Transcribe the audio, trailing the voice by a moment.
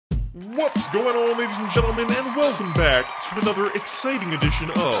What's going on, ladies and gentlemen, and welcome back to another exciting edition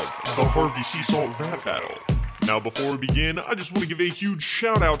of the Harvey Sea Salt Rap Battle. Now, before we begin, I just want to give a huge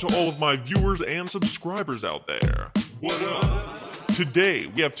shout out to all of my viewers and subscribers out there. What up? Today,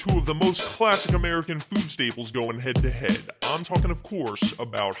 we have two of the most classic American food staples going head to head. I'm talking, of course,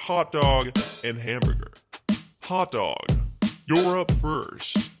 about hot dog and hamburger. Hot dog, you're up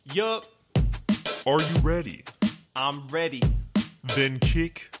first. Yup. Are you ready? I'm ready. Then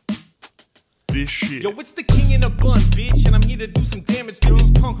kick this shit. Yo, it's the king in a bun, bitch, and I'm here to do some damage to this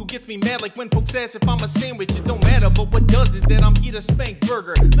punk who gets me mad like when folks ask if I'm a sandwich. It don't matter, but what does is that I'm here to spank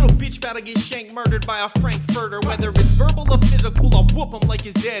burger. Little bitch about to get shank-murdered by a Frankfurter. Whether it's verbal or physical, I'll whoop him like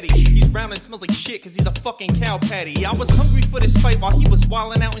his daddy. He's round and smells like shit cause he's a fucking cow patty. I was hungry for this fight while he was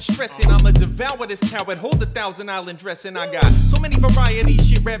wildin' out and stressing. I'ma devour this coward, hold 1,000 island dressing. I got so many varieties,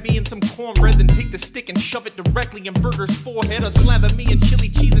 shit, wrap me in some cornbread, then take the stick and shove it directly in burger's forehead. Or slather me in chili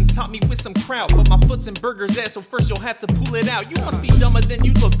cheese and top me with some kraut. But my foot's in burger's ass, so first you'll have to pull it out. You must be dumber than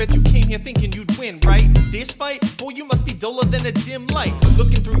you look, bet you came here thinking you'd win, right? This fight? Boy, you must be duller than a dim light.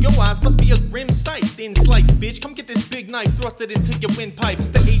 Looking through your eyes must be a grim sight. Thin slice, bitch, come get this big knife, thrust it into your windpipe. It's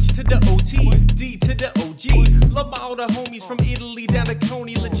the H to the O-T, D to the O-G. Love my older homies from Italy down to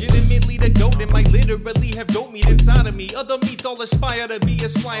Coney. Legitimately the goat and might literally have goat meat inside of me. Other meats all aspire to be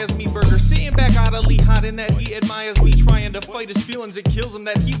as fly as me. Burger sitting back idly hiding that he admires me. Trying to fight his feelings, it kills him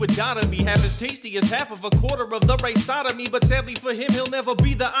that he would die to me. Half as tasty as half of a quarter of the right side of me. But sadly for him, he'll never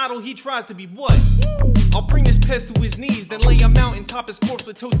be the idol he tries to be. What? I'll bring this pest to his knees, then lay him out and top his corpse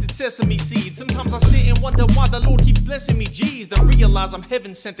with toasted sesame seeds. Sometimes I sit and wonder why the Lord keeps blessing me, jeez. Then realize I'm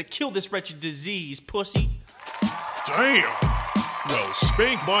heaven sent to kill this wretched disease, pussy. Damn! Well,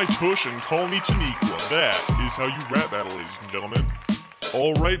 spank my tush and call me Taniqua. That is how you rap battle, ladies and gentlemen.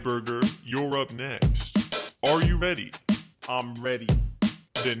 Alright, Burger, you're up next. Are you ready? I'm ready.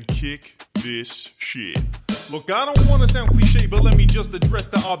 Then kick this shit. Look, I don't want to sound cliche, but let me just address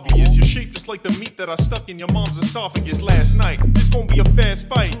the obvious. You're shaped just like the meat that I stuck in your mom's esophagus last night. This gon' be a fast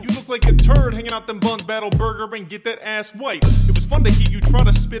fight. You look like a turd hanging out them buns, battle burger, and get that ass wiped. It was fun to hear you try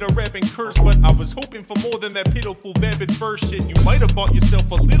to spit a rap and curse, but I was hoping for more than that pitiful vapid verse shit. You might have bought yourself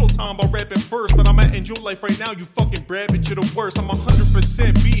a little time by rapping first, but I'ma end your life right now, you fucking brat bitch. You're the worst. I'm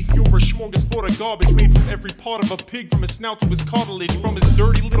 100% beef. You're a smorgasbord of garbage made from every part of a pig, from his snout to his cartilage, from his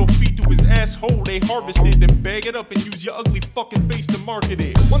dirty little feet to his asshole. They harvested, then bag it up and use your ugly fucking face to market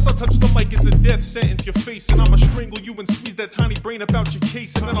it. Once I touch the mic, it's a death sentence. Your face, and I'ma strangle you and squeeze that tiny brain up out your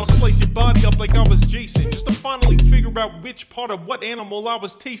case, and then I'll slice your body up like I was Jason, just to finally figure out which part of what animal I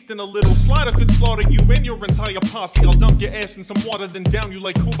was tasting a little. Slider could slaughter you and your entire posse. I'll dunk your ass in some water, then down you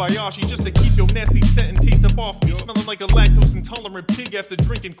like Kobayashi, just to keep your nasty scent and taste up off me. Smelling like a lactose intolerant pig after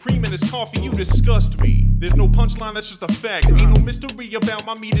drinking cream in his coffee. You disgust me. There's no punchline, that's just a fact. Ain't no mystery about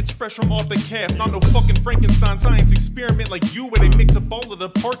my meat, it's fresh from off the calf. Not no fucking Frankenstein science experiment like you, where they mix up all of the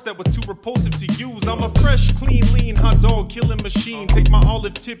parts that were too repulsive to use. I'm a fresh, clean, lean, hot dog killing machine. Take my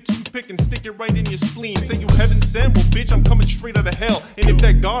olive tip toothpick and stick it right in your spleen. Say you heaven sent? Well, bitch, I'm coming straight out of hell. And if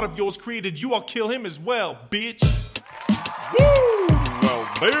that god of yours created you, I'll kill him as well, bitch. Woo! Well,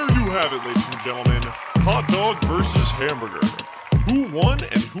 there you have it, ladies and gentlemen. Hot dog versus hamburger. Who won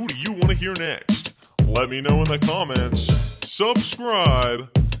and who do you want to hear next? Let me know in the comments. Subscribe.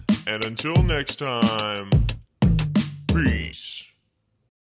 And until next time, peace.